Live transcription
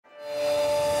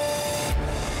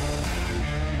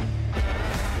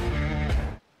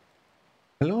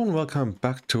and welcome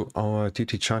back to our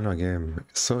Deity China game.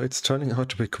 So it's turning out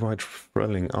to be quite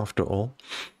thrilling after all.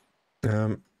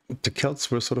 The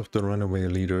Celts were sort of the runaway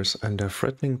leaders and they're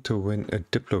threatening to win a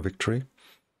Diplo victory,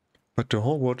 but the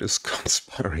whole world is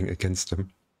conspiring against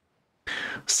them.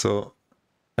 So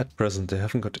at present they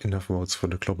haven't got enough votes for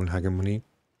the global hegemony.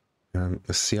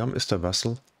 Siam is their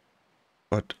vassal,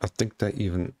 but I think they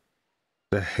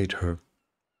hate her.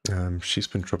 She's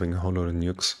been dropping a whole lot of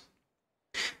nukes.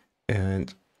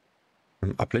 And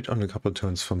I played on a couple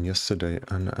turns from yesterday,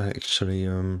 and I actually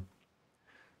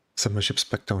sent my ships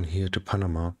back down here to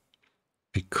Panama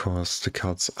because the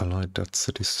Celts allied that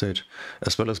city-state,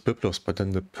 as well as Byblos, but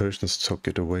then the Persians took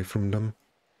it away from them.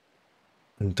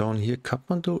 And down here,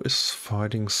 Kathmandu is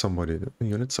fighting somebody. The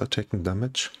units are taking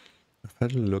damage. I've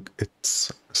had a look,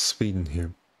 it's Sweden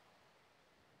here.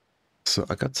 So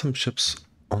I got some ships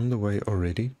on the way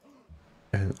already,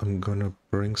 and I'm gonna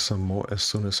bring some more as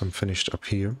soon as I'm finished up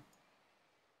here.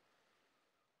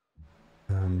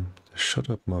 They shut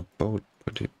up my boat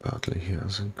pretty badly here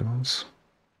as it goes.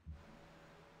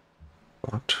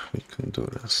 But we can do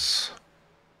this.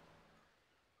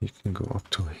 You can go up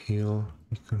to heal.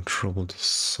 You can trouble the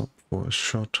sub for a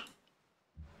shot.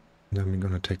 Then we're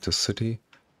gonna take the city.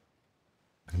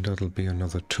 And that'll be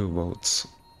another 2 votes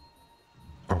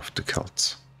of the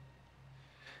Celts.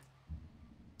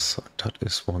 So that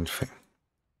is one thing.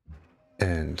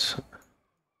 And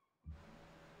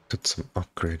did some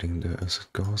upgrading there as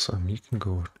it goes. You can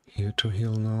go here to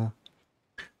heal now.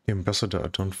 The ambassador, I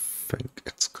don't think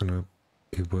it's gonna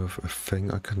be worth a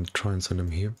thing. I can try and send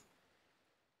him here.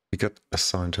 We got a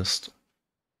scientist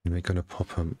and we're gonna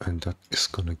pop him, and that is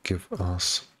gonna give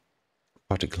us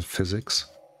particle physics.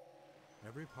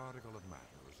 Every particle of matter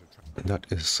is And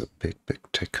that is a big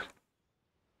tick.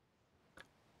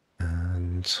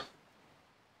 And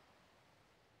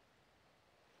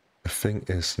the thing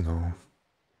is now,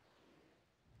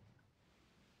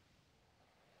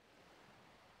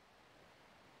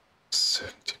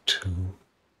 '72,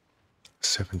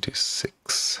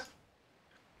 '76.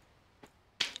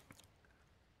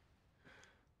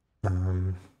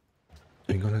 We're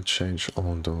gonna change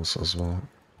all those as well.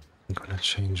 I'm gonna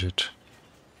change it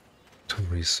to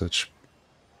research.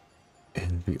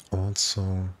 And we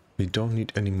don't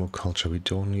need any more culture, we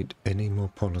don't need any more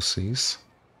policies.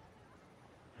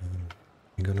 I'm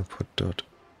gonna put that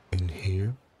in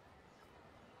here.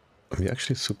 We're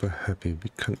actually super happy, we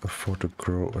can afford to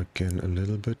grow again a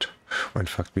little bit. Or in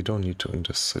fact, we don't need to in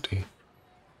this city.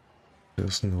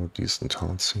 There's no decent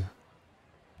towns here.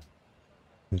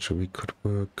 And so we could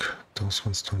work those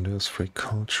ones down there as free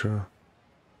culture.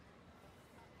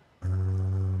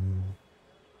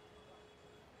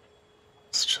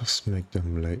 Let's just make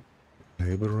them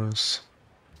laborers.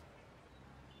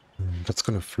 That's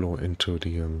gonna flow into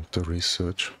the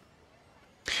research.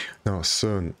 Now,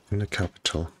 CERN in the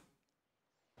capital.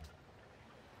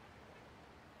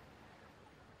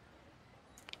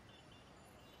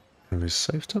 And we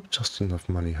saved up just enough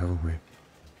money, haven't we?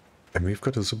 And we've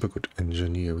got a super good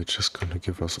engineer, which is gonna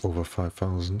give us over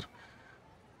 5,000.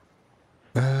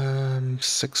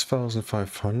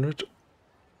 6,500.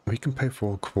 We can pay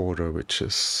for a quarter, which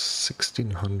is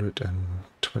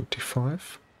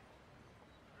 1,625.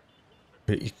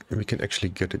 We can actually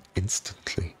get it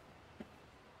instantly.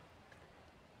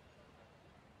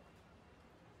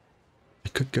 We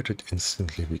could get it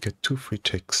instantly. We get 2 free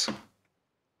ticks.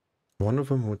 One of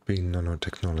them would be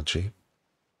nanotechnology.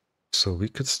 So we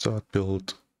could start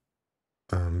building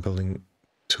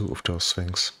 2 of those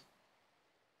things.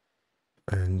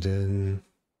 And then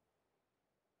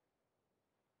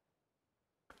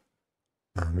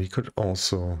we could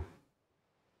also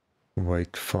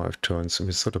wait 5 turns, and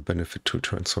we sort of benefit 2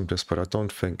 turns from this, but I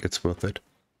don't think it's worth it.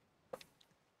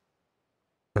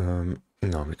 No,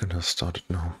 we're gonna start it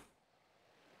now.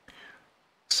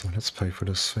 So let's pay for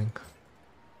this thing.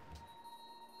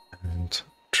 And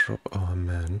drop our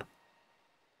man.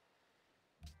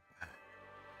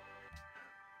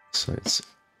 So it's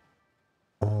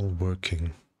all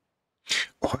working.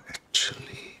 Oh,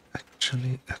 actually.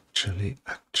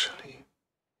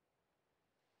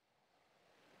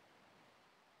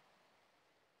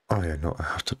 Oh yeah, no, I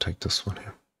have to take this one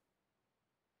here.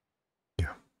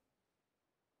 Yeah.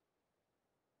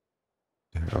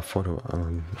 Yeah, I thought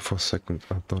for a second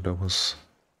I thought there was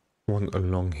one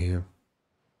along here.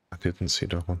 I didn't see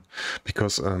that one.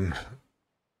 Because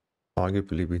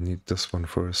arguably we need this one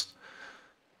first.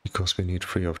 Because we need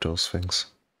 3 of those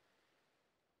things.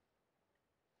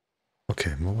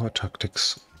 Okay, more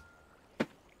tactics.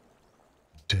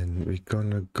 Then we're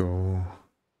gonna go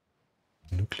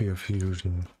nuclear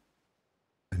fusion.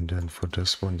 And then for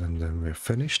this one, then we're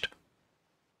finished.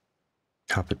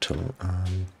 Capital.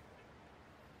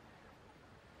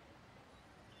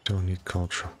 Don't need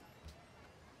culture.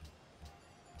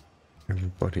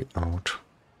 Everybody out.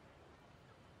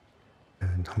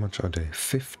 And how much are they?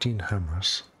 15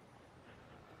 hammers.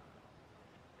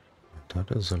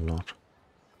 That is a lot.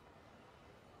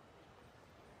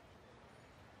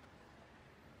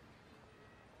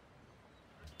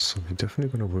 So we're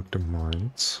definitely gonna work the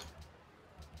mines.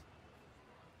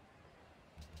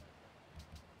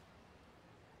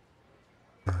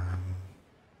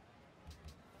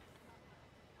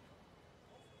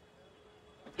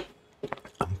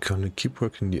 I'm gonna keep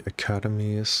working the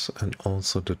academies and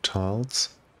also the tiles.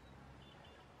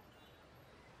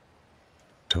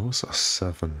 Those are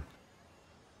 7.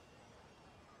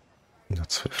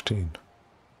 That's 15.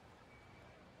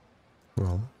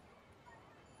 Well.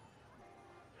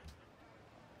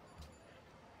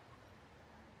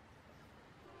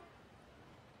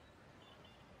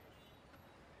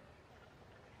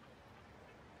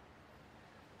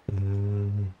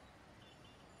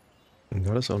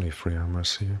 That is only 3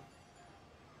 hammers here.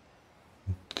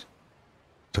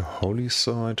 The holy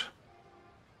side.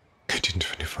 18,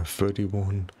 25,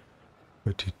 31,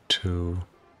 32,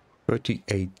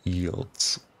 38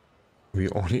 yields.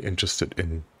 We're only interested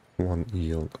in 1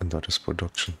 yield, and that is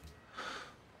production.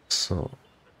 So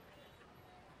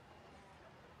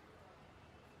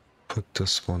put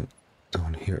this one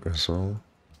down here as well.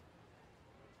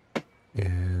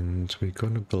 And we're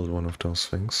gonna build one of those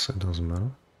things, it doesn't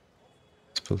matter.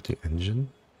 Let's build the engine.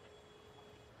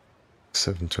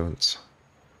 7 turns.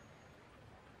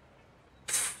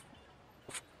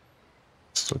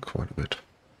 Still quite a bit.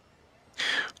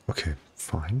 Okay,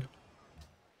 fine.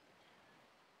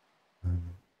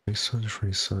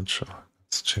 Research.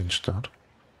 Let's change that.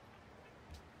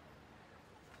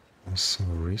 Also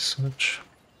research.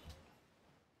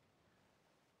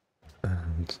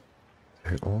 And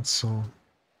they also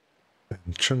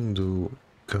in Chengdu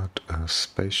got a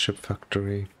spaceship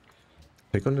factory.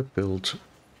 They're gonna build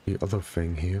the other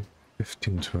thing here.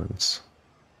 15 turns.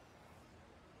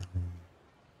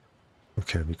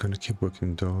 Okay, we're gonna keep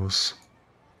working those.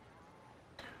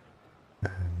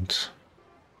 And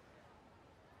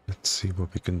let's see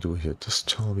what we can do here. This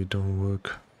tile we don't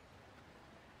work.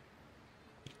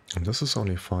 And this is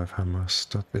only 5 hammers.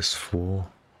 That is 4.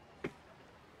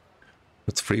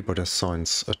 That's 3, but there's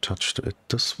signs attached to it.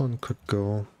 This one could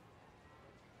go.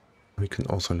 We can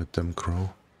also let them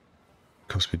grow.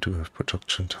 Because we do have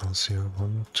production tiles here.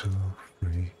 1, 2,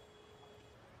 3,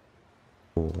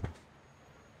 4.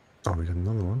 Oh, we got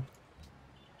another one.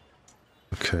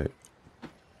 Okay.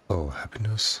 Oh,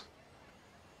 happiness.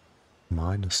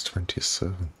 Minus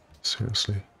 27.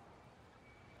 Seriously?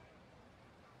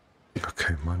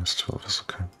 Okay, minus 12 is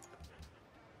okay.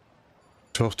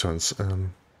 12 turns.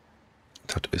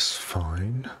 That is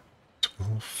fine.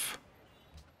 12.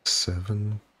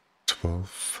 7.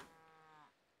 12.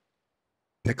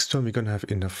 Next turn we're gonna have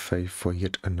enough faith for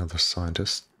yet another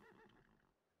scientist.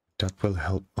 That will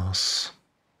help us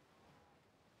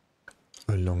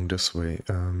along this way.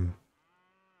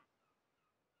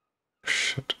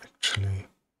 Shit, actually.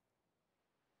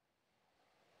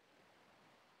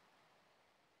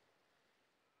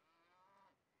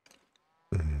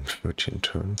 Mm, 13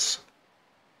 turns.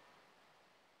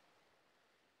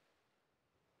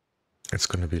 It's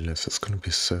gonna be less, it's gonna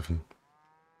be 7.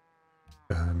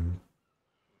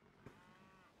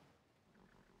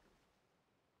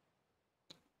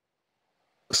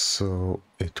 So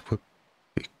it would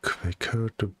be quicker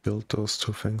to build those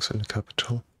 2 things in the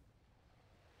capital.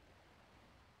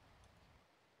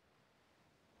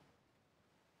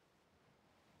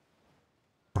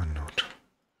 Or not?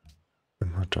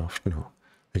 Am I daft? No.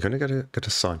 We're gonna get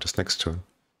a scientist next turn.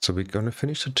 So we're gonna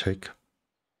finish the take.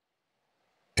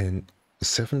 And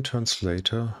 7 turns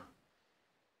later,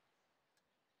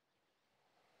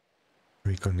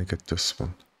 we're gonna get this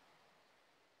one.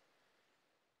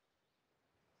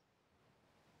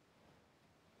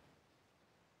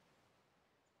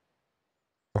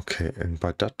 Okay, and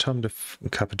by that time the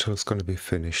capital is gonna be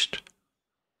finished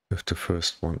with the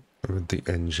first one, with the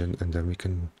engine, and then we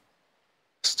can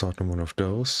start on one of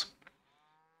those.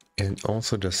 And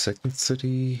also the second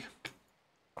city,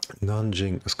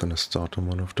 Nanjing, is gonna start on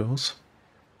one of those.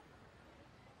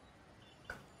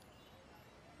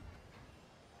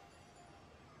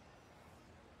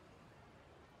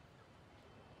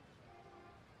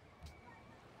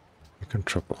 We can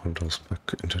drop all those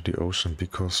back into the ocean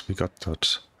because we got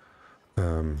that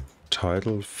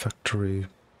tidal factory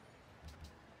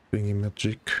thingy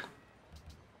magic.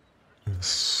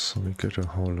 So we get a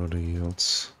whole lot of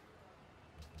yields.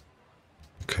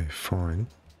 Okay, fine.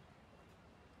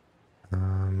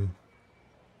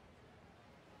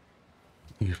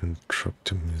 Even drop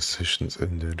the musicians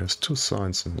in there. There's 2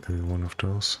 signs in every one of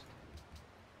those.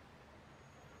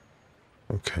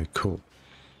 Okay, cool.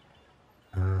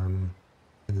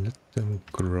 Let them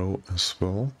grow as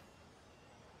well.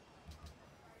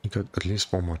 We got at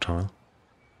least 1 more tile.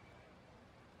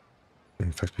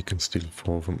 In fact, we can steal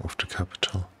 4 of them off the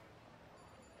capital.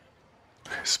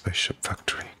 Okay, spaceship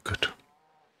factory, good.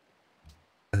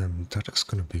 That is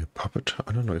gonna be a puppet.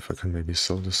 I don't know if I can maybe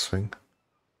sell this thing.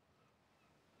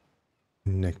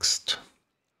 Next.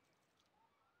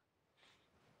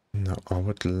 Now I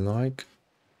would like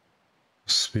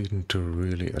Sweden to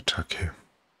really attack here.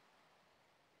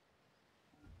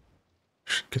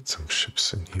 Should get some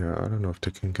ships in here. I don't know if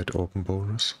they can get open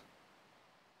borders.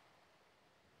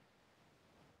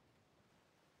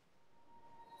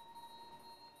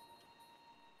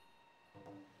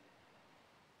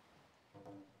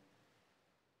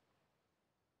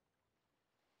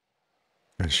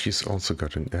 And she's also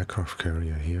got an aircraft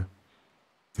carrier here.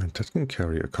 And that can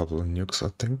carry a couple of nukes, I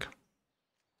think.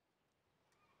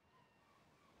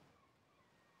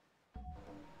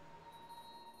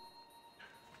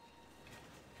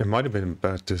 It might have been a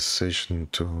bad decision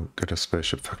to get a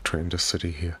spaceship factory in the city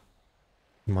here.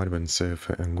 It might have been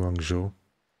safer in Guangzhou.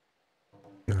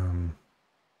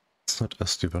 It's not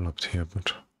as developed here,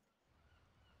 but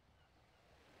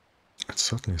it's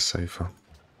certainly safer.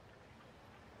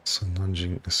 So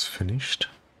Nanjing is finished.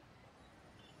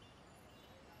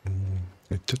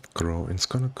 It did grow. It's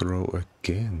gonna grow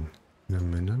again in a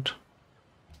minute.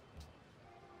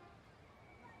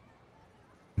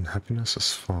 And happiness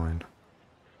is fine.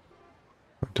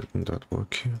 Why didn't that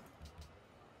work here?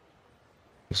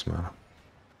 Doesn't matter.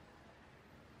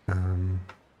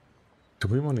 Do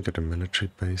we want to get a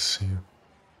military base here?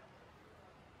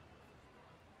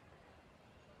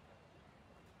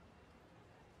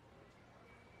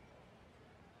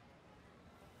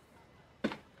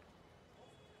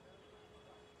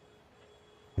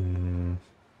 Hmm.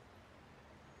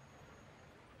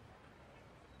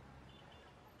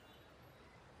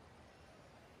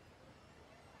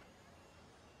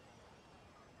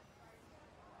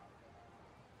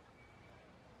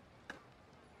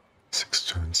 Six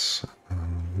turns.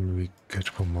 We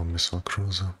get 1 more missile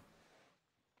cruiser.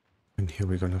 And here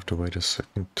we're gonna have to wait a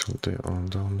second till they are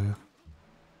down there.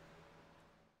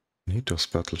 Need those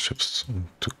battleships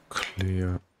to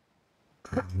clear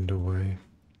the way.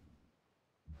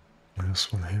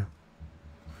 There's one here.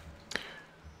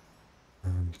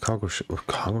 Cargo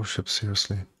ship,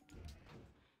 seriously.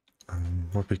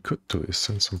 What we could do is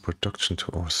send some production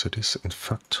to our cities. In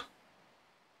fact,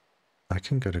 I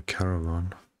can get a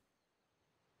caravan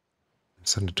and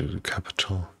send it to the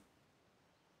capital.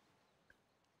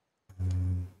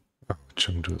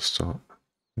 Chengdu start.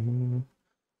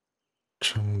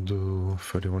 Chengdu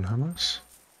 31 hammers.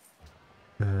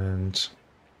 And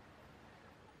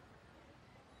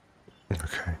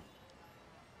okay.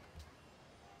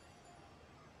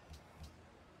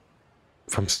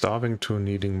 From starving to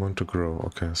needing one to grow.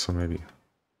 Okay, so maybe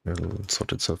it'll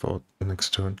sort itself out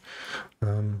next turn.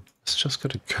 Let's just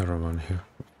get a caravan here.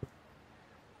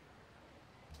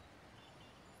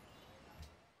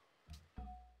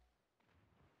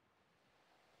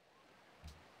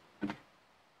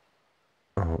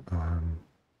 Oh, how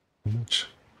much?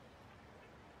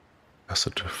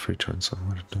 Asset 3 turns, I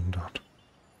would have done that.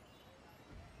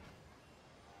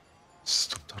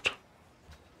 Stop that.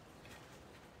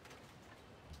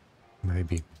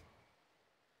 Maybe.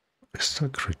 Is there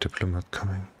a great diplomat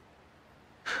coming?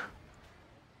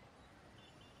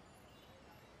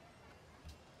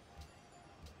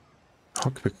 How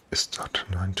quick is that?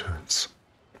 9 turns.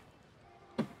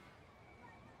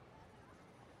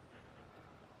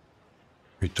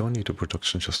 We don't need a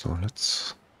production just now.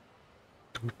 Let's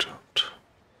do that.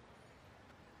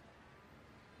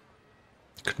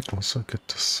 Can also get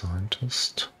the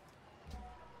scientist.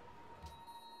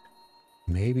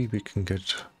 Maybe we can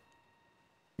get...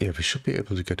 Yeah, we should be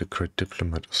able to get a great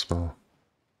diplomat as well.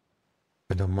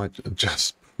 And that might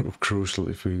just prove crucial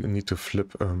if we need to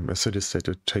flip a city-state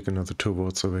to take another 2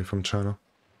 votes away from China.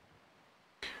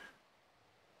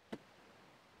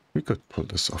 We could pull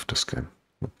this off this game.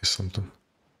 Would be something.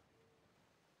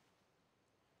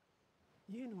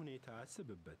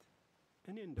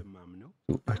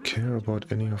 Do I care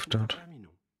about any of that?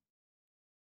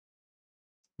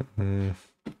 I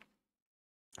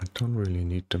don't really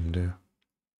need them there.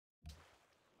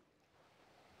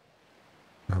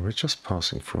 No, we're just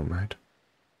passing through, mate.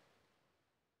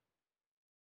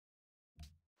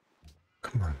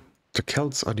 Come on. The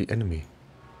Celts are the enemy.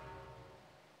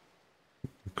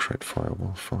 Great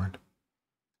firewall, fine.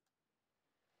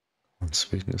 And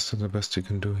Sweden, is that the best you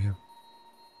can do here?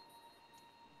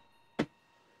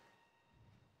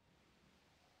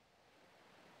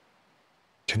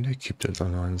 Can they keep that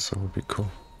alliance? That would be cool.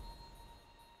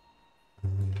 I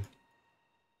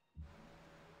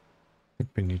think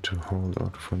we need to hold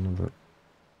out for another...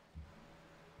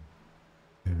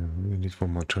 Yeah, we need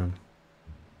one more turn.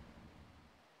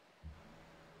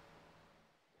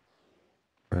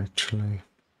 Actually...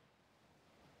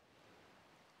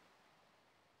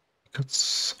 got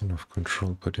son of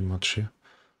control pretty much here.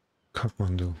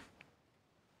 Kathmandu.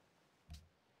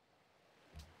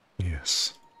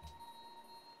 Yes.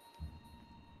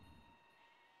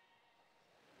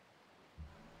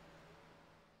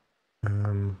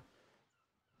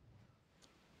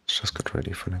 Let's just get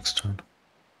ready for next turn.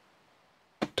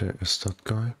 There is that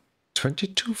guy.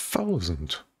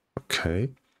 22,000. Okay.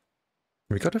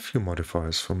 We got a few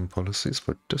modifiers from policies,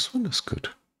 but this one is good.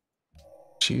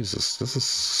 Jesus, this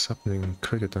is happening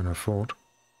quicker than I thought.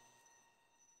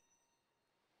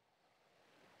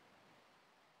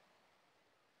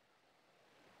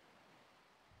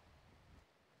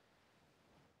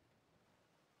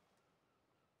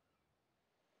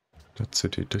 That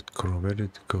city did go ready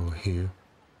to go here.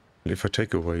 If I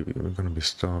take away, we're gonna be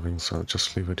starving, so I'll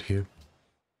just leave it here.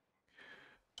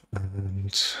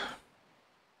 And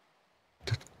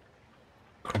that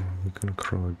crow, we're gonna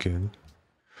crow again.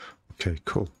 Okay,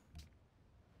 cool.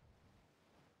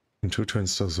 In 2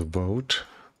 turns there's a vote.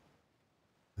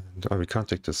 And we can't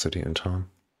take the city in time.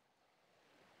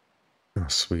 Oh,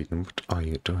 Sweden, what are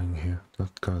you doing here?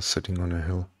 That guy's sitting on a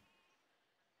hill.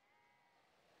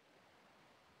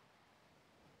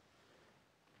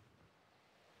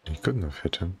 He couldn't have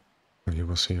hit him when he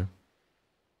was here.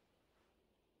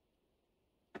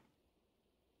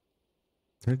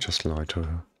 I just lied to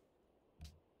her.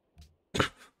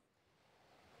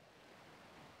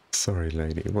 Sorry,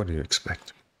 lady, what do you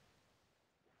expect?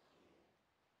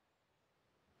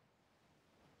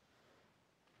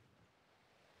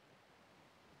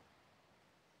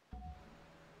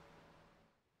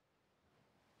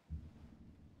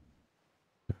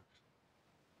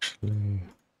 Actually,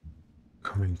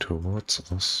 coming towards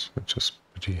us, which is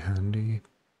pretty handy.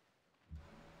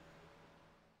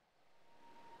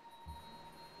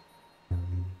 I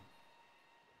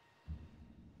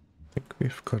think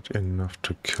we've got enough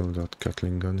to kill that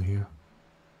Gatling gun here.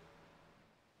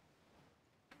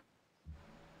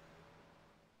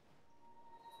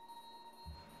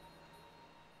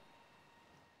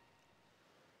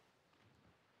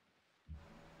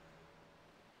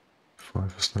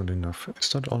 Five is not enough. Is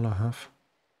that all I have?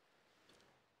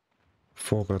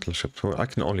 4 battleships. Well, I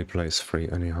can only place 3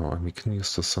 anyhow, and we can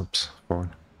use the subs.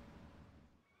 Fine.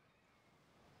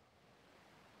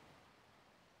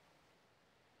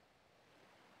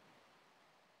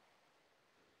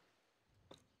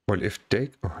 Well, if they...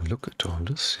 Oh, look at all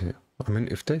this here. I mean,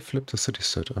 if they flip the city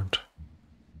state,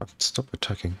 I'd stop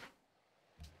attacking.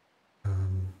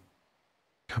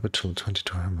 Capital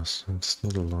 22 hammers. It's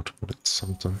not a lot, but it's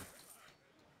something.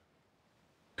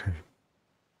 Okay.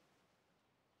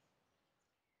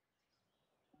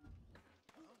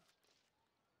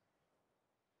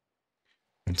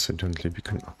 Incidentally, we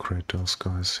can upgrade those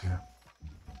guys here.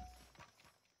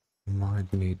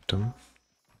 Might need them.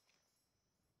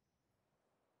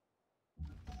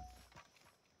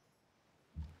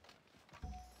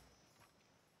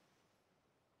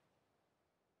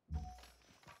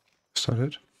 Is that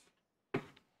it?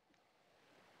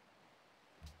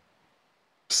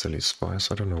 Silly spies,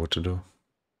 I don't know what to do.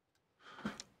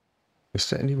 Is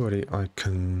there anybody I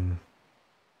can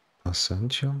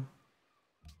send him?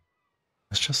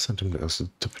 Let's just send him there as a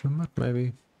diplomat,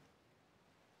 maybe?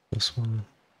 This one.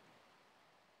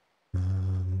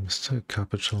 Is there a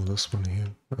capital, this one here,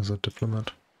 as a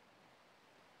diplomat?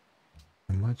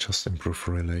 I might just improve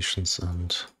relations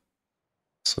and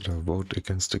sort of vote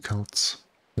against the Celts.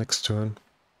 Next turn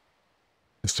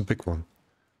is the big one.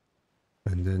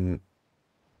 And then,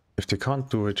 if they can't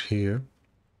do it here,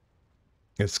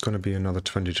 it's gonna be another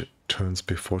 20 turns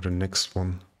before the next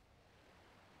one.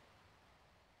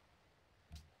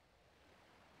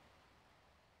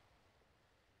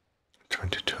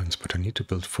 Turns, but I need to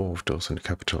build 4 of those in the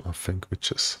capital, I think,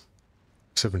 which is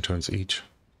 7 turns each.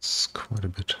 It's quite a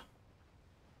bit.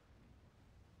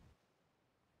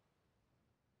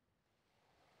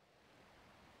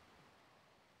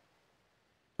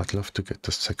 I'd love to get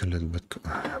this tech a little bit...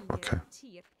 okay.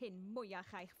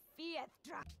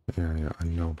 Yeah, I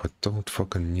know, but don't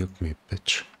fucking nuke me,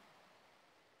 bitch.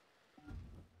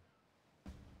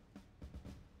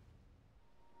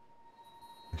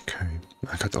 Okay,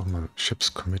 I got all my ships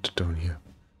committed down here.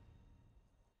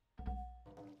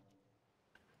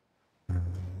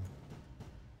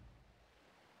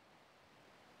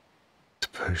 The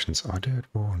Persians, are they at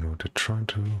war? No, they're trying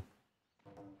to...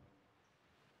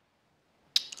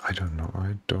 I don't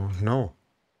know.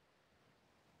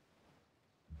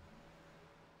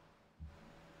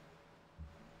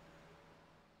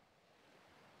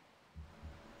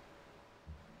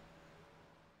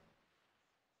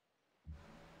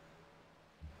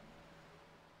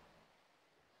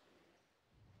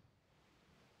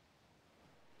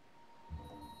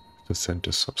 To send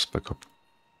the subs back up.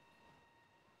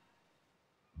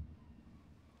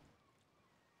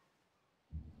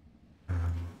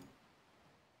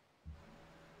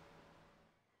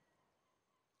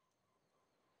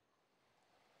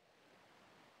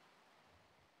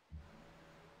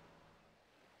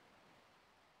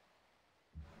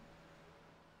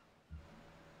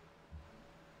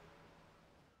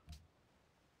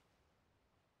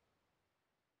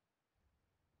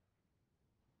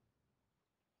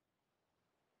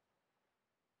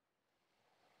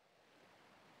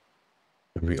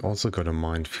 And we also got a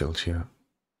minefield here.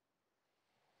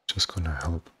 Just gonna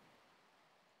help.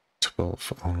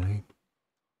 12 only.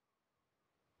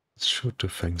 Let's shoot the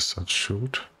things that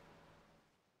shoot.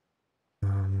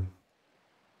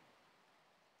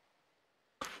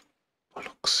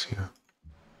 Looks here.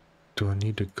 Do I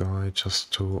need a guy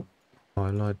just to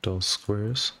highlight those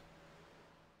squares?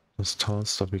 Those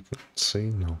tiles that we can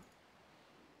see? No.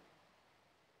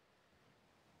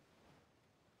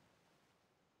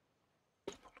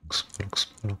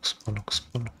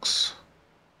 Bollocks.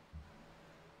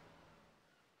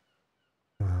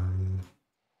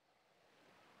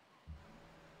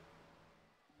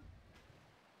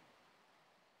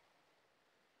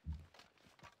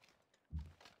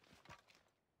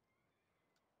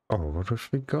 Oh, what have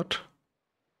we got?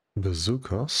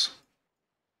 Bazookas?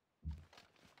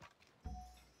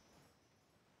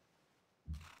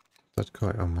 That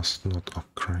guy I must not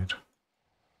upgrade.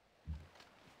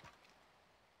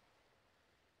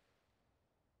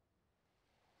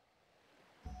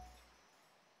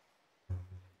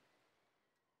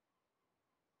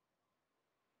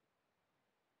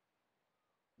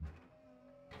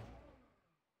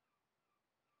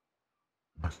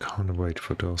 I can't wait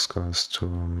for those guys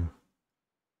to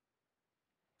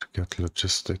get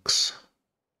logistics.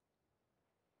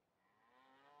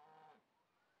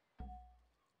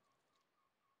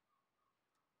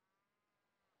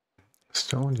 Is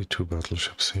there only 2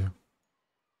 battleships here?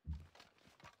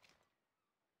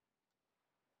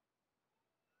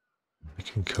 I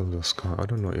can kill this guy. I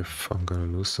don't know if I'm gonna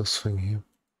lose this thing here.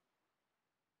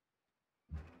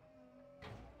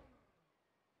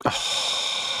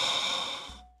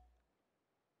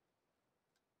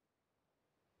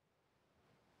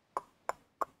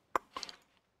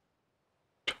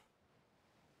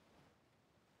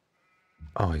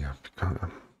 Oh yeah, because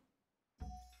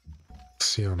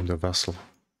see, I'm the vessel.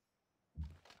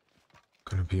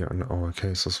 Gonna be in our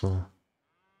case as well.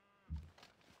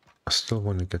 I still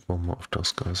want to get one more of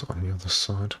those guys on the other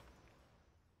side.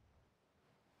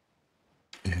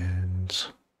 And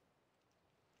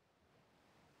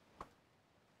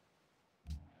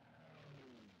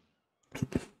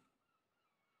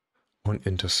one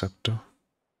interceptor.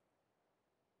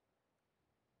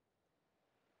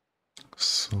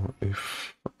 So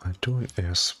if I do an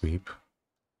air sweep,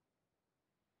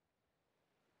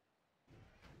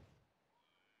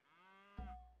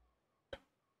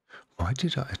 why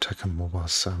did I attack a mobile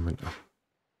salmon?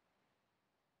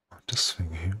 Oh, this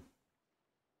thing here.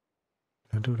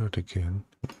 Can I do that again?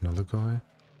 Another guy.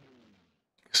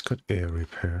 He's got air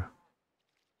repair.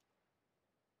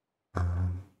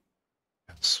 Air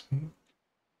sweep.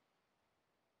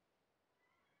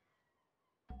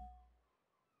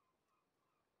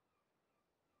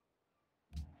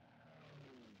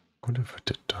 What if I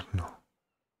did that now?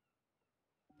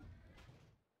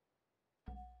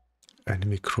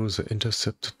 Enemy cruiser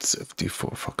intercepted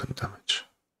 74 fucking damage.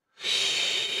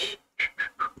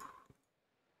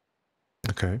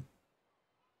 Okay.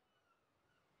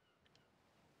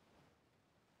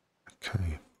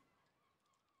 Okay.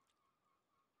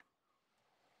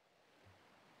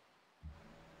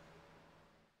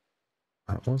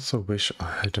 I also wish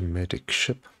I had a medic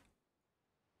ship.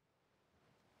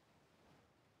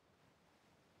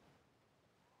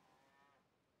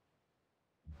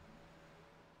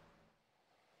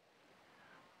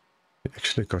 We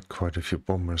actually got quite a few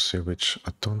bombers here, which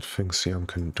I don't think Siam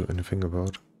can do anything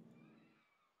about.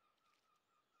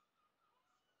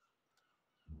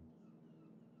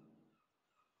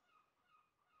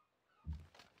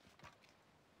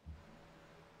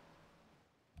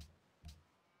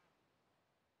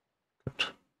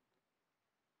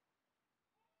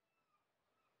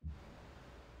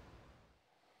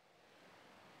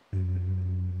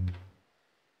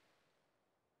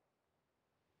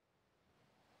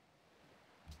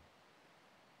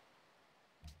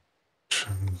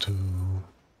 do...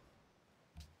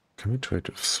 Can we trade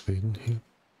with Sweden here?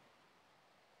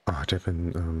 Ah, they've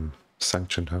been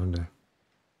sanctioned, haven't they?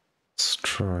 Let's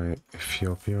try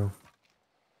Ethiopia.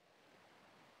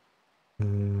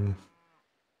 I'm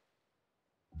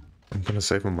gonna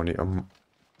save my money. I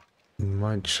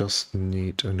might just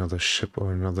need another ship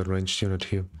or another ranged unit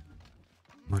here.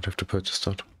 Might have to purchase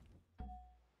that.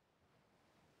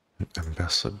 An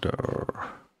ambassador.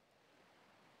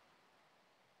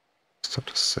 Is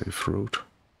that a safe route?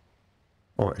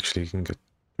 Oh, actually you can get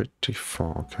pretty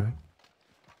far, okay.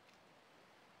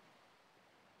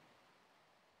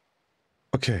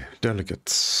 Okay,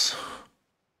 delegates.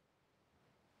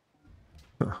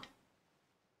 Ah.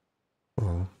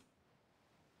 Well.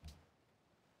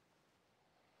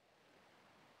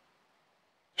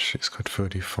 She's got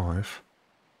 35.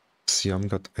 Siam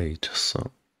got 8,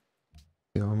 so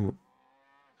Siam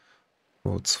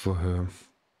votes for her.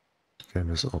 The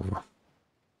game is over.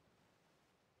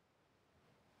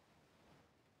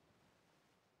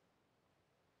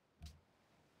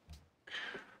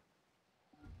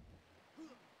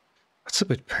 That's a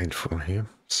bit painful here,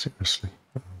 seriously.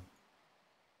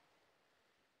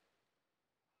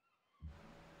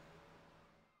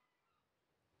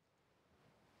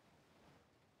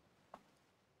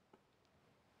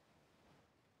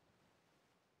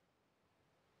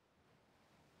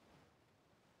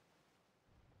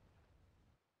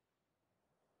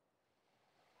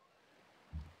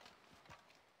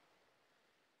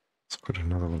 Let's put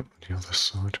another one on the other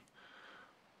side. I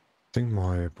think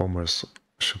my bombers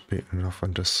should be enough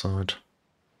on this side.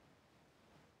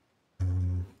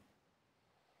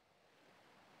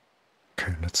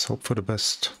 Okay, let's hope for the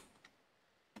best.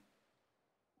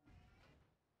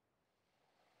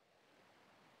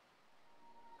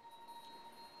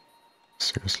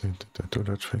 Seriously, did I do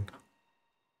that thing?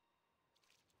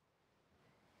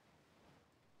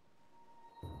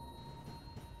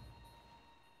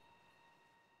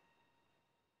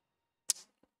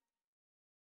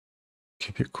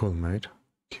 Keep your cool, mate.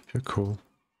 Keep your cool.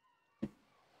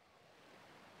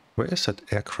 Where is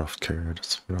that aircraft carrier?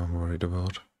 That's what I'm worried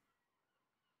about.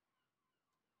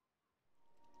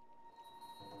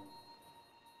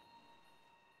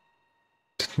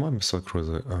 Did my missile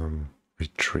cruiser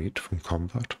retreat from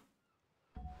combat?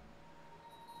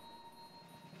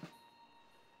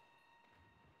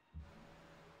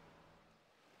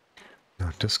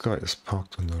 No, this guy is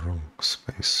parked in the wrong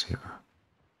space here.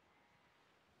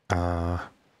 I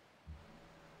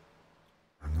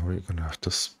know we're gonna have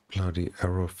this bloody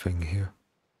arrow thing here. I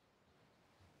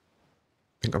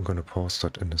think I'm gonna pause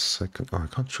that in a second. Oh, I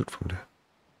can't shoot from there.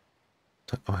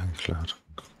 The ironclad.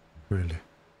 Really?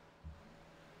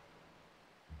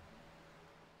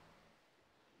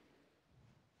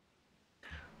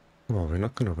 Well, we're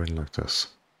not gonna win like this.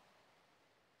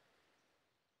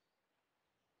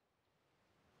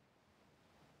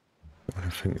 The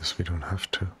only thing is we don't have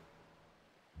to.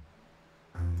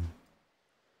 I'm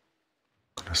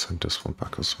gonna send this one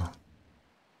back as well.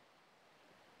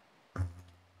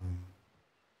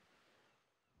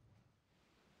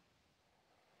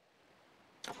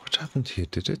 What happened here?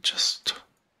 Did it just...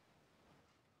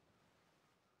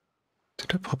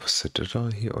 Did I pop a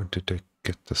citadel here or did they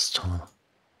get this tile?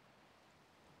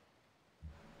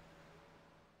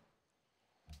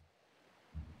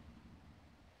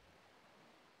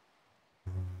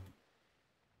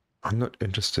 I'm not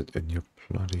interested in your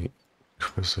bloody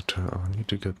Inquisitor. I need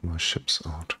to get my ships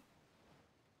out.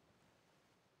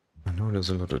 I know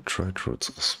there's a lot of trade routes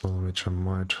as well, which I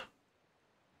might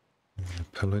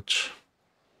pillage.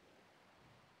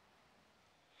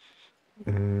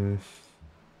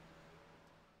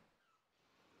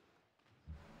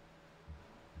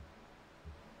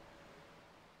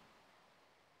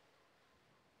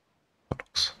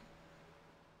 Bollocks.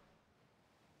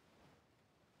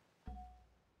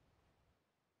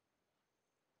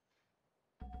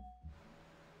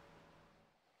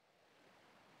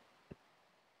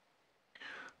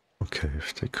 Okay,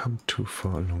 if they come too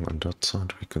far along on that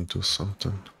side, we can do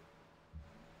something.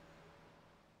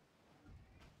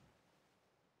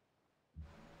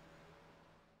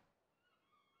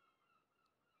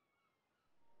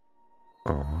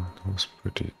 Oh, that was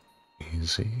pretty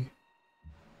easy.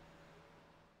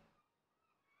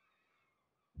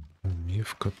 And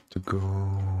you've got to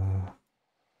go...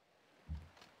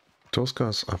 Those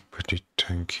guys are pretty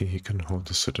tanky. He can hold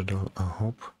the citadel, I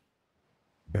hope.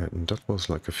 Yeah, and that was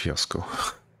like a fiasco.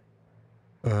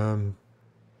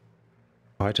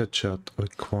 Fighter jet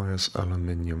requires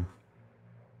aluminium.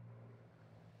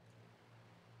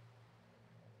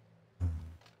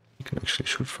 You can actually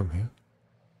shoot from here.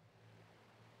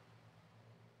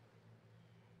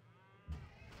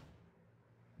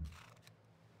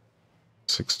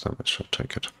 6 damage, I'll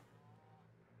take it.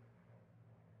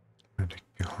 Medic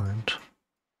behind.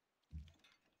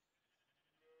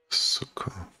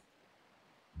 Suka.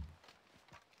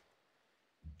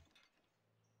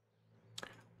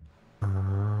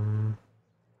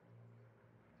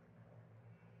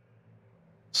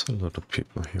 It's a lot of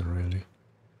people here, really.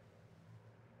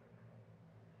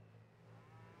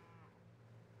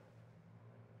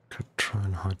 Could try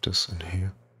and hide this in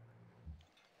here.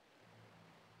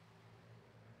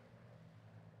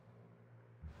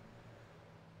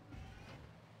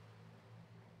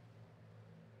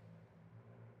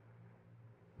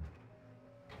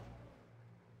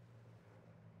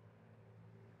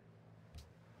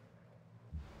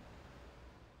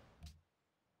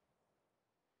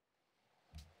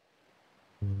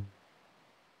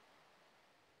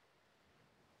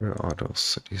 Where are those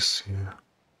cities here?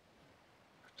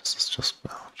 This is just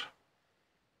bad.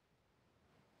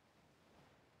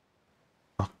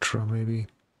 Actra, maybe?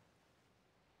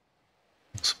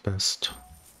 It's best.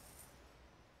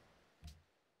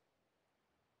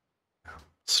 Yeah,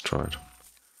 let's try it.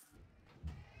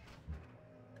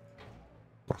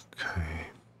 Okay.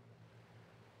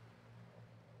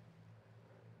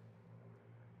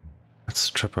 Let's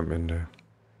trap them in there.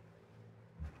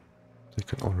 They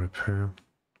can all repair.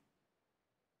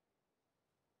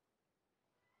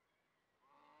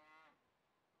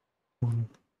 One.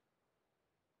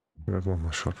 We have one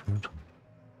more shot from it.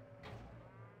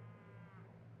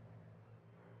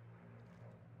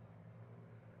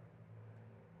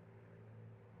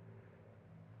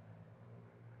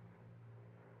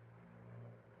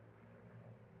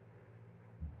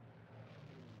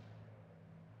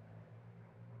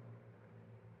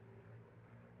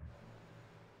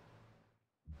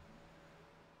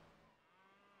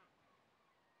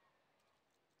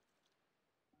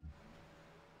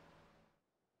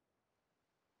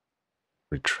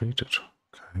 Retreated.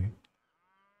 Okay.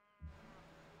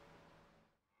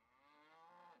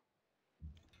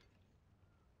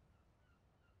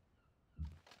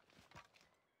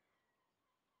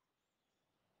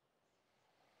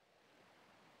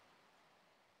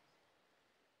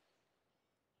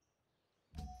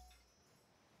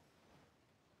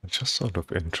 Just out of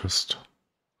interest.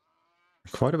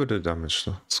 Quite a bit of damage,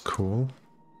 that's cool.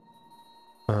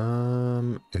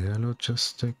 Air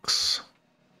logistics.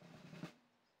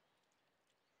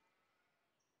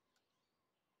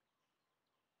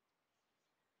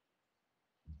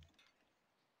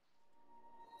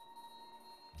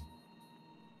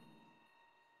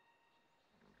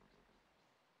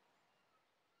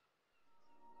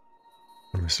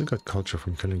 We still got culture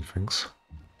from killing things.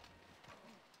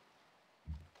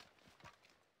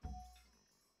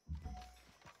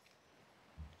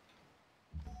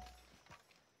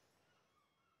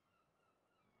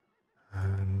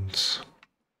 And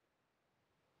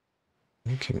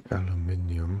making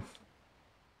aluminium.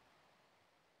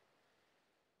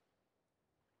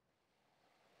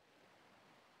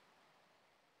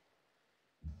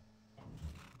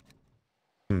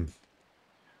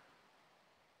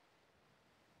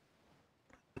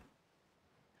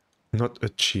 Not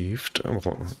achieved.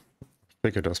 Well,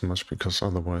 figured as much because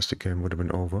otherwise the game would have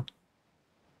been over.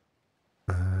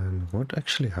 And what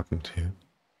actually happened here?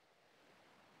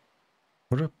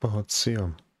 What about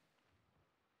Siam?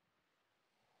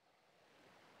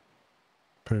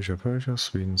 Persia, Persia,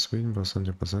 Sweden, Sweden,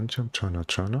 Byzantium, Byzantium, China,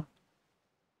 China.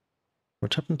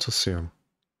 What happened to Siam?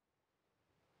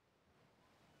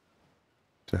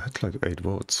 They had like 8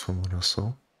 votes from what I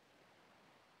saw.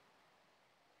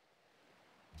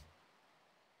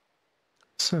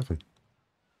 7.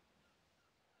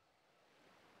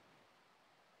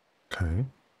 Okay.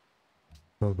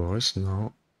 Well, boys,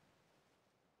 now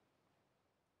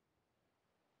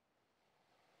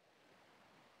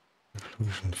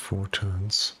inclusion 4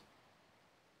 turns.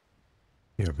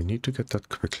 Yeah, we need to get that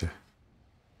quickly.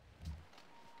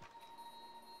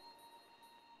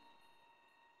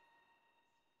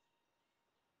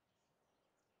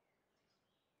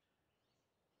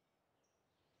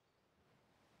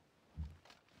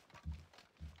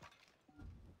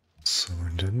 So,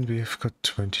 and then we've got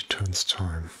 20 turns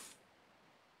time.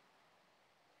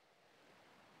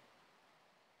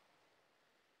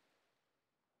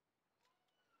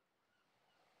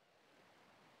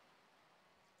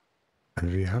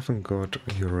 And we haven't got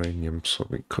uranium, so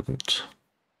we couldn't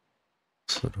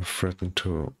sort of threaten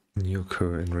to nuke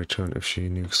her in return if she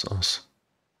nukes us.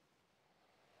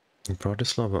 In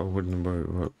Bratislava I wouldn't worry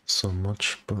about so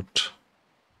much, but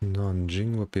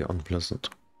Nanjing would be unpleasant.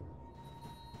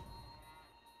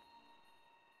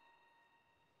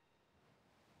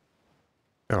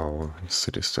 Oh,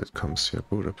 city-state comes here,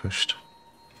 Budapest.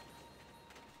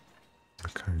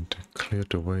 Okay, they cleared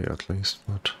the way at least,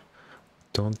 but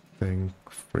don't think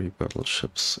 3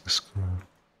 battleships is gonna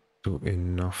do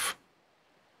enough.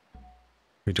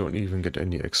 We don't even get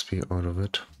any XP out of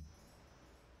it.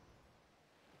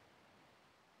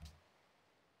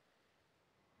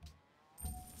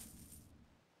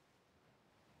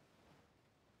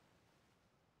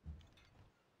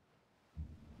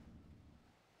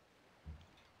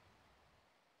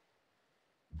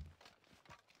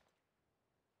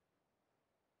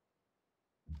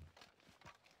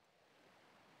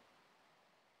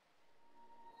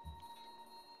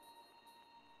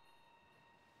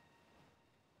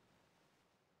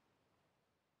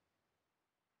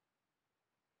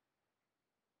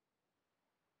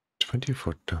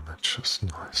 "24 damage is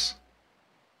nice."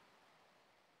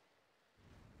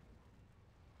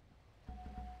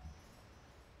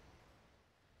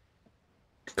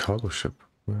 Cargo ship,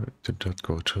 where did that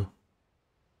go to?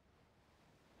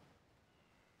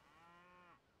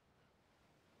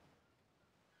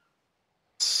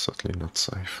 Certainly not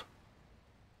safe.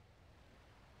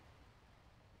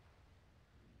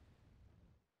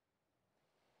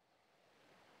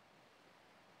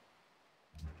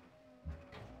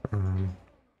 Um,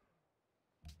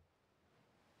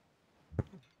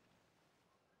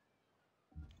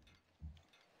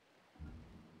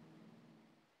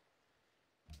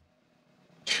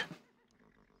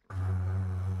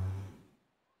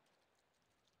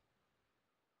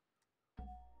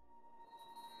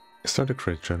 is that a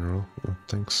great general? I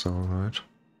think so, right?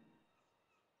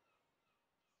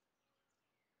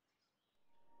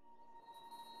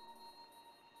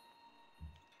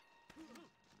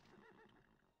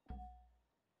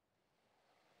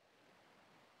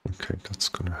 Okay, that's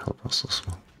gonna help us as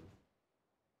well.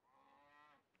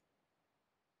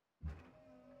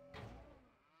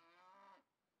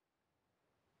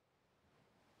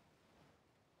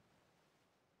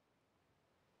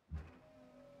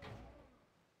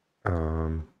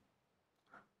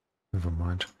 Never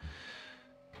mind.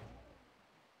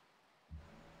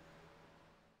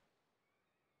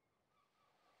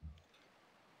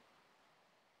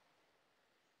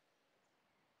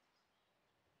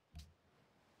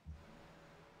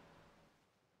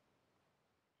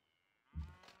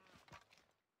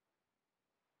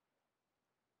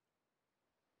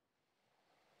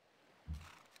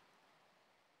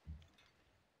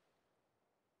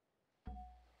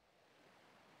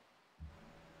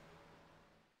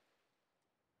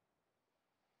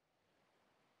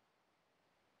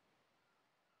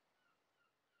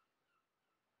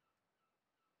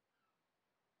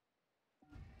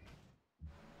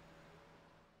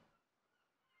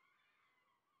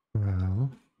 Well,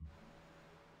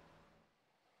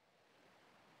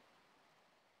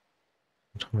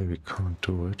 maybe we can't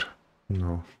do it.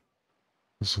 No,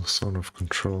 this is zone of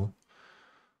control.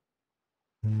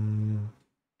 Well,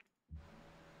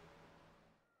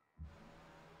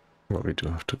 we do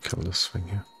have to kill this thing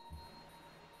here.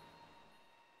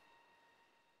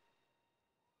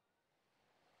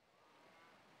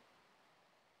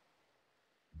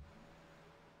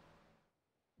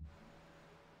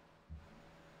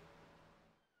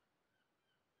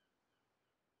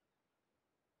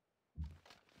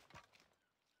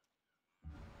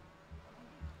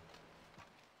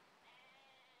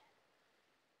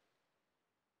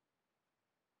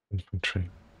 Infantry.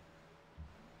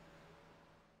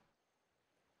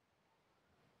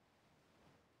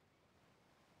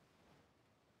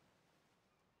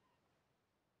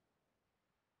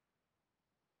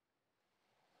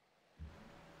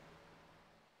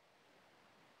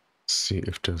 See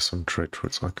if there's some trade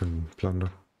routes I can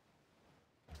plunder.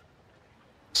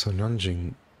 So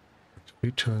Nanjing,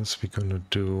 3 turns we're gonna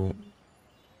do...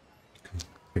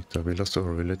 We lost our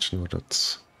religion, but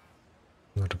that's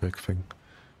not a big thing.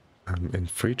 In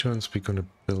 3 turns we're gonna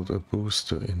build a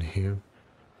booster in here.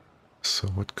 So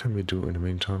what can we do in the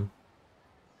meantime?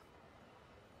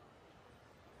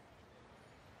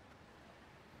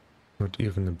 Not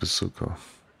even a bazooka.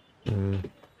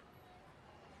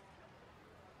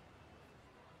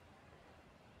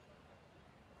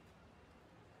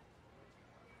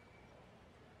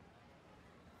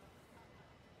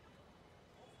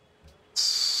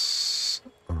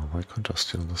 Oh, why can't I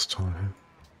steal this town here?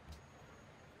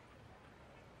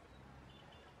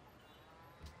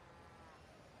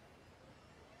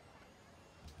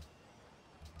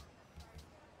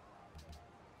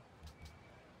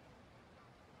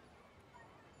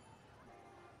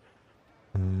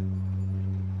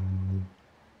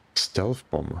 Stealth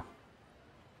bomber.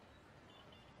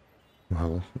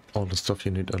 Well, all the stuff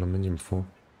you need aluminium for.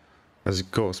 As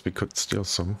it goes, we could steal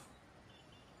some.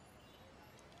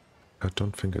 I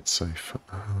don't think it's safe.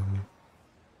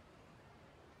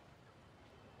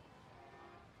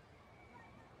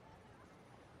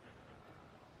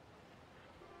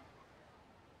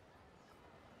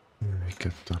 Let me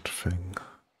get that thing.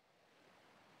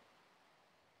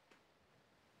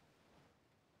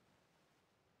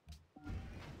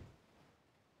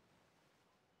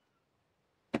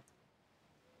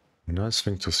 Nice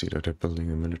thing to see that they're building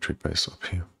a military base up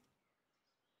here.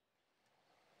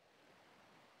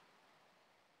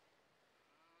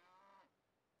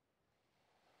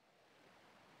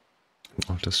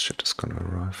 All this shit is gonna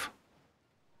arrive.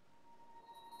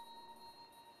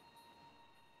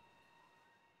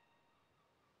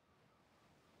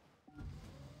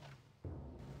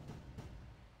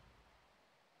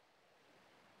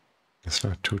 Is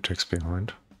there 2 ticks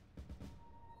behind?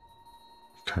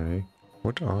 Okay,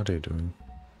 what are they doing?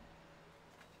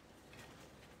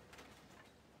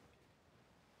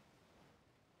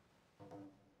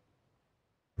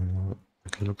 Well,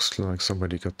 it looks like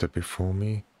somebody got there before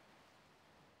me.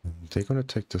 They're gonna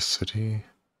take the city.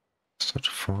 Is that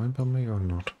fine by me or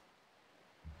not?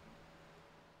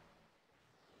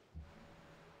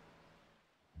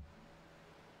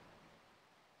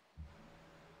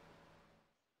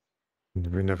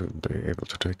 We'll never be able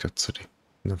to take that city.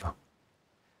 Never.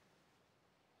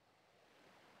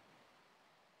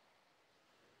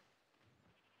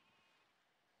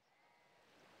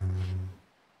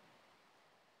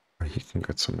 He can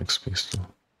get some XP still.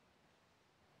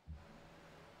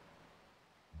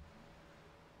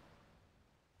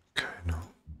 Okay, no.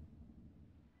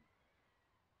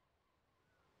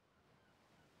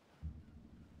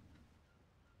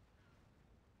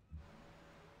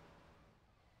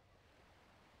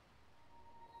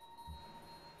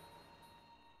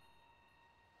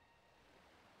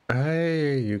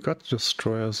 Hey, you got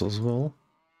destroyers as well?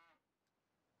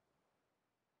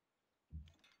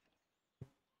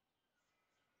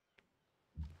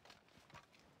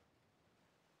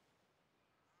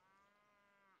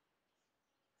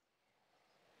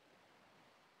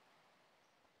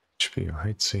 HP, I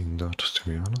hate seeing that, to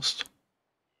be honest.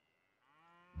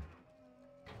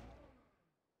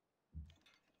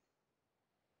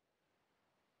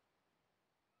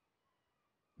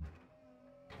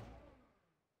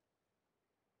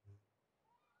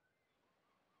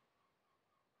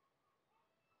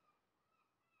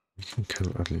 We can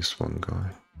kill at least one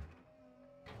guy.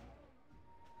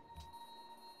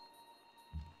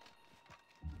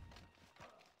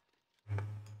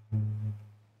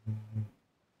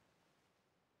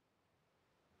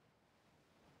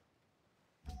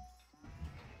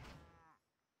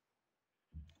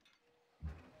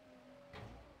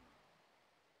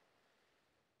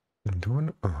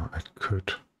 Oh, I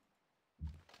could.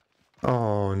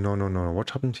 Oh, no, no, no.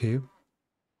 What happened to you?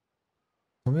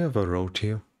 Do we have a road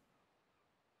here?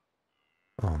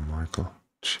 Oh, Michael.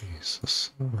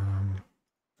 Jesus. And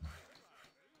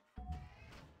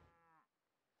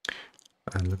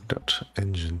look at that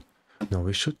engine. Now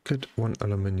we should get 1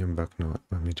 aluminium back now.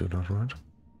 Let me do that, right?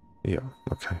 Yeah,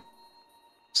 okay.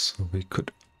 So we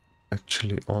could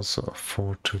actually also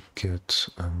afford to get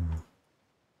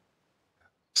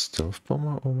stealth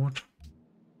bomber or what?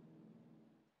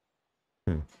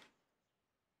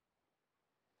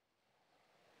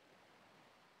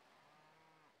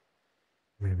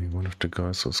 Maybe one of the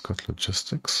guys who's got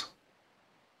logistics.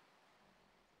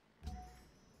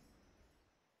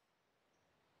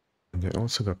 And they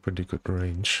also got pretty good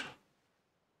range.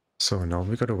 So now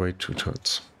we gotta wait 2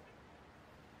 turns.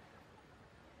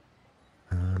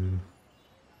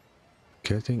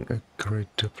 Getting a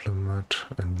great diplomat,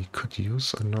 and we could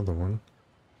use another one.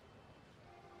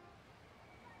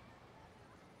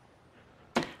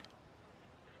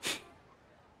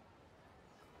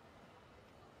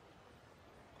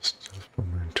 Stealth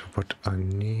bomber into, but I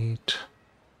need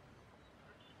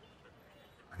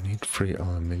 3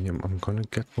 aluminium. I'm gonna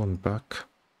get one back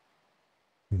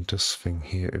in this thing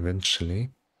here eventually.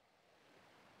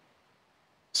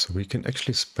 So we can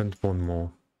actually spend 1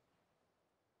 more.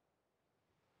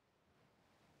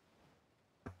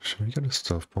 Should we get a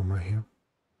stealth bomber here?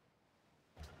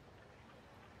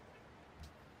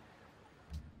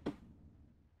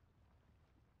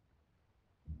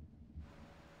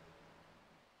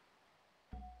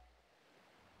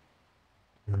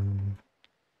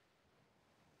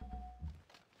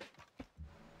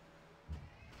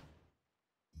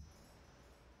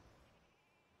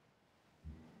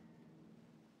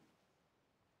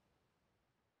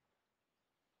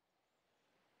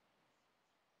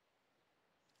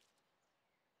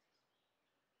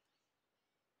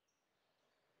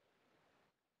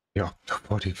 Yeah,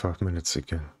 45 minutes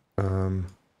again.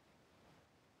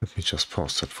 Let me just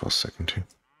pause that for a second here.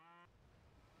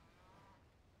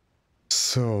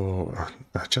 So,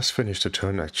 I just finished the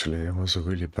turn actually. It was a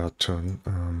really bad turn,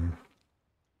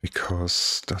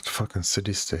 because that fucking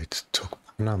city-state took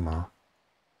Panama.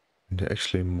 And they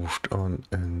actually moved on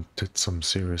and did some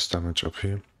serious damage up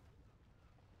here.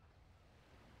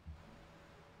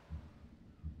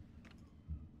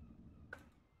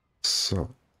 So,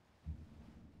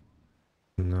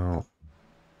 now,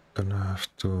 gonna have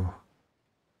to...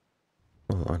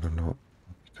 Well, I don't know what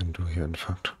we can do here in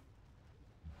fact.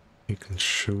 We can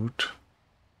shoot.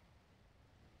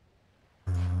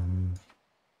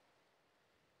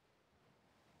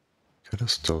 Get a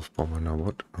stealth bomber now.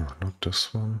 What? Oh, not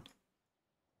this one.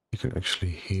 You can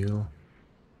actually heal.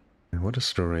 And what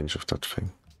is the range of that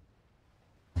thing?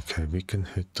 Okay, we can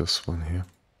hit this one here.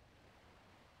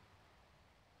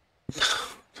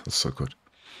 That's so good.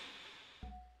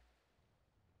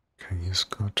 Okay, he's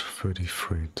got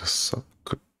 33. The sub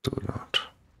could do that.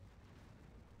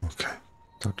 Okay,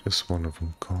 that is one of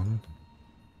them gone.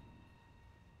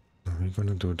 Now we're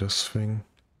gonna do this thing.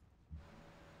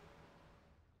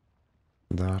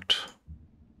 That.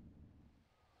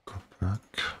 Go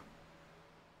back.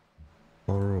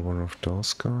 Borrow one of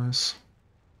those guys.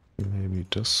 Maybe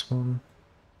this one.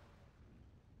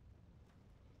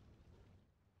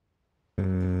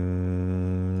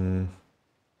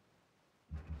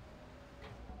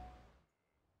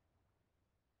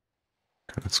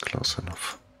 That's close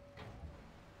enough.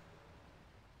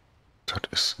 That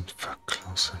is in fact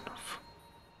close enough.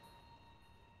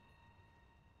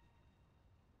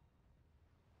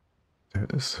 There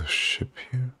is a ship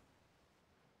here.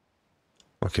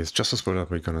 Okay, it's just as well that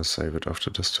we're gonna save it after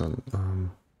this turn.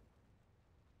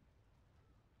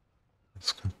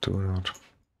 Let's go do that.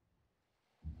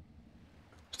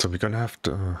 So we're gonna have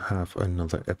to have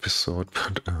another episode,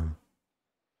 but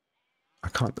I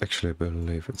can't actually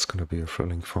believe it's gonna be a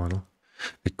thrilling final.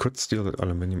 We could steal the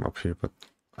aluminium up here, but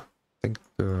I think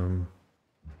the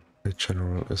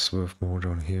general is worth more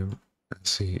down here,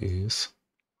 as he is.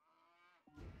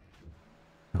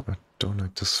 No, I don't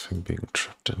like this thing being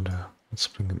trapped in there. Let's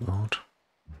bring him out.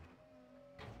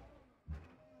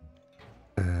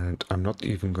 And I'm not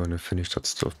even going to finish that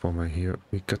stealth bomber here.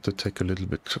 We got to take a little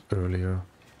bit earlier.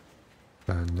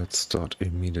 And let's start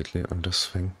immediately on this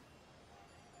thing.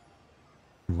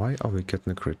 Why are we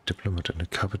getting a great diplomat in the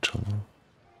capital?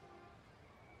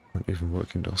 Not even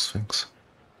working those things.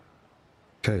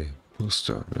 Okay,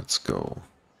 booster, let's go.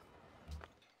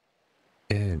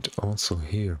 And also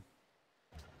here.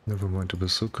 Never mind the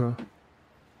bazooka.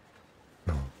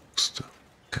 No, booster.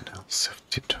 Canal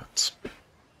 70 turns.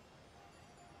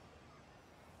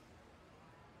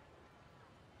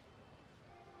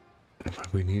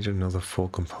 But we need another 4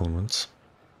 components.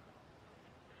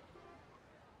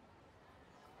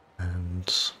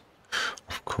 And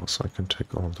of course I can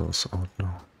take all those out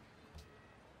now.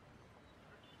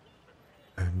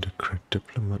 And a great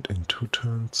diplomat in 2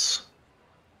 turns.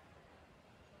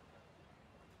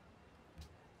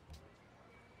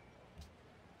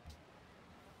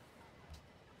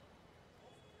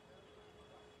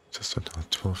 Just another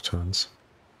 12 turns.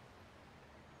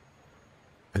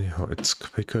 Anyhow, it's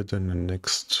quicker than the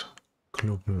next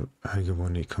global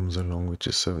hegemony comes along, which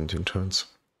is 17 turns.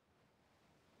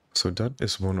 So that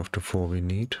is one of the 4 we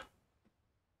need.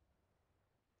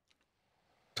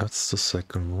 That's the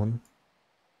second one.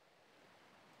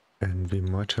 And we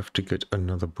might have to get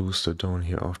another booster down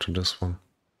here after this one.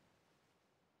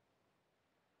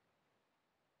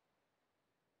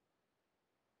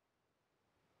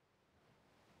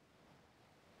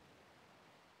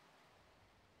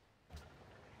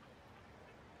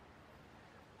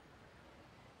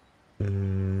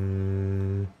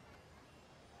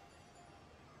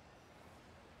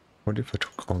 What if I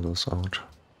took all those out?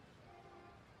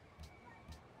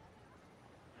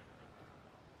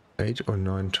 8 or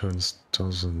 9 turns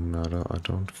doesn't matter, I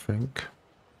don't think.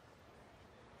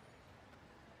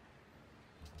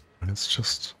 Let's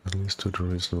just at least do the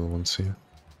reasonable ones here.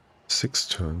 6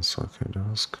 turns, okay, that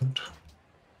was good.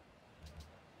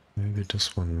 Maybe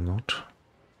this one not.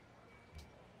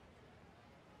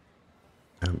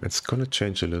 It's gonna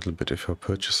change a little bit. If I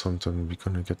purchase something, we're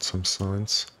gonna get some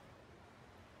signs.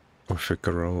 Or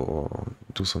Figaro, or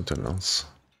do something else.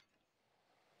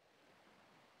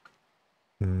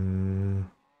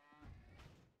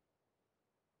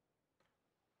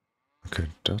 Okay,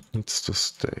 that needs to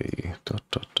stay. ...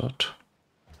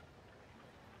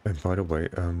 And by the way,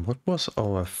 what was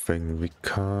our thing? We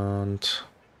can't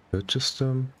purchase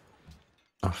them?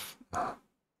 What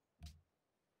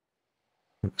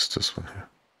is this one here?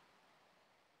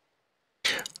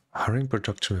 Hiring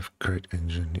production with great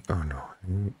engineer. Oh no.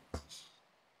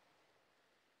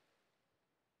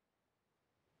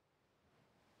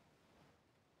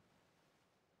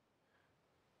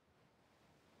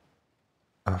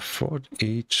 I thought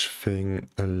each thing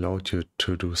allowed you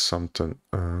to do something.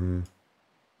 Can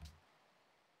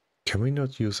we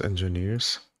not use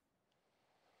engineers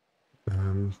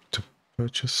to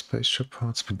purchase spaceship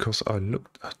parts? Because I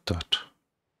looked at that.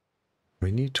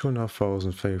 We need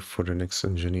 2,500 for the next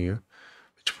engineer,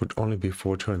 which would only be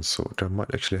 4 turns, so that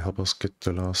might actually help us get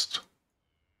the last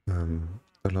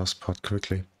part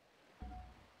quickly.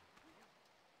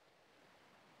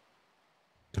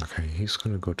 Okay, he's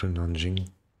gonna go to Nanjing.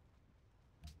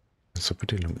 It's a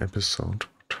pretty long episode,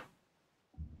 but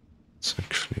it's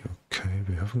actually okay.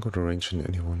 We haven't got a range in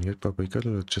anyone yet, but we got a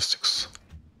logistics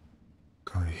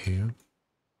guy here.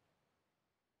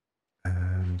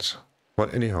 And, well,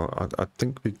 anyhow, I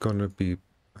think we're gonna be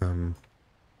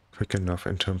quick enough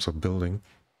in terms of building.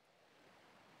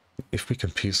 If we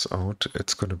can piece out,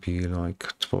 it's gonna be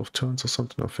like 12 turns or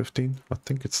something, or 15. I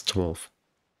think it's 12.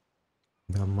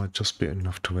 That might just be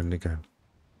enough to win the game.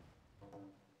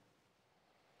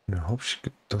 And I hope she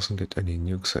doesn't get any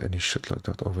nukes or any shit like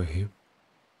that over here.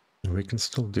 And we can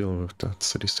still deal with that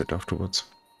city-state afterwards.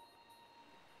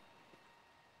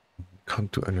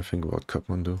 Can't do anything about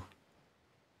Kathmandu.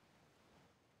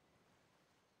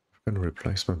 I'm gonna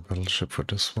replace my battleship for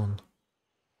this one.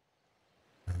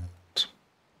 And it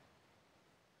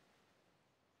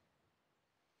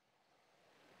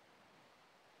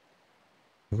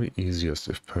would be easiest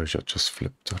if Persia just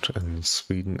flipped that and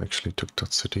Sweden actually took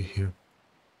that city here.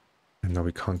 And now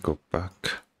we can't go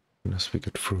back unless we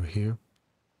get through here.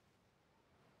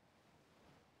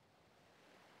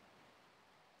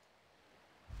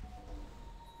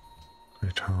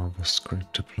 Great harvest,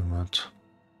 great diplomat.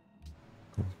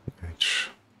 Golden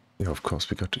age. Yeah, of course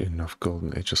we got enough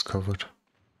golden ages covered.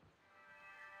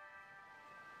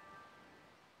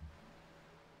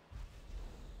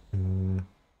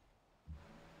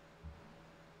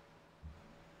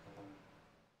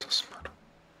 Doesn't matter.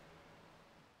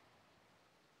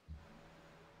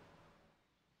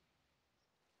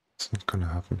 It's not gonna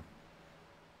happen.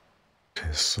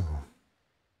 Okay, so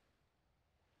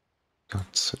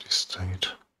that city-state.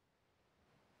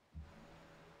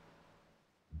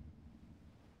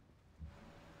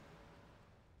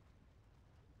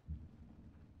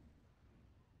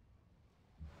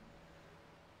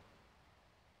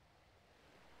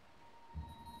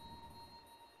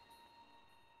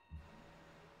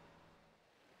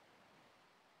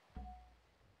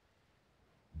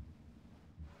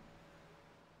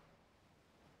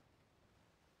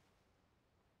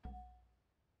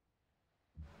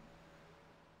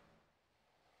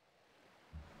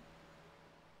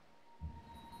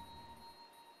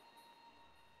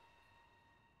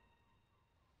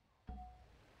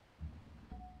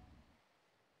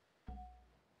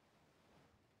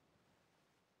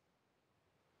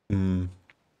 Can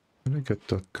I get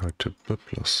that guy to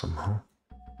Biblos somehow?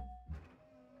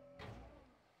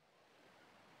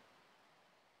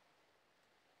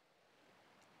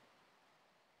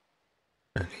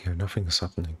 And here nothing is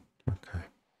happening. Okay.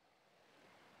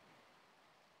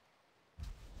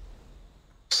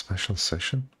 Special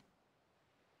session?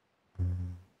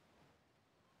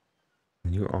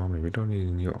 New army. We don't need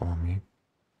a new army.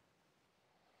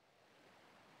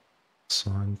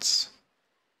 Science.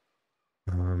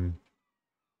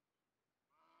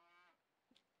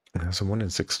 There's a 1 in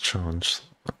 6 chance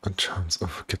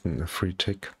of getting a free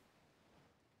tick.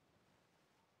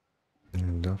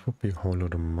 And that would be a whole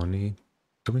lot of money.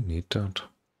 Do we need that?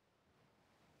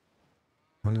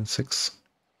 1 in 6?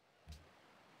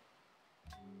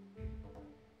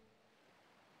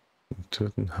 It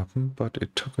didn't happen, but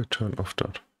it took a turn off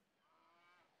that.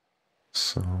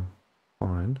 So,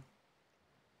 fine.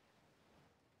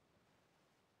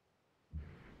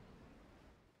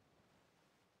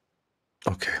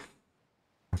 Okay.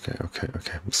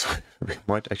 Okay. So we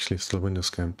might actually still win this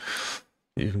game.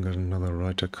 We even got another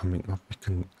writer coming up. We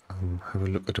can have a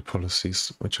look at the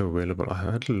policies which are available.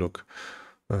 I had a look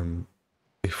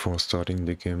before starting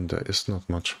the game. There is not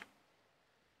much.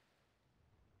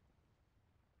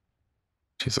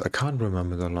 Jeez, I can't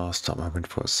remember the last time I went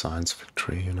for a science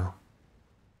victory, you know.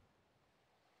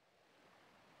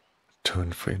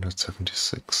 Turn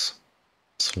 376.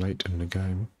 It's late in the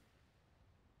game.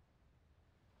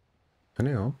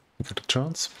 Anyhow, we got a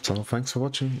chance. So thanks for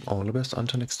watching. All the best.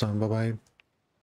 Until next time. Bye bye.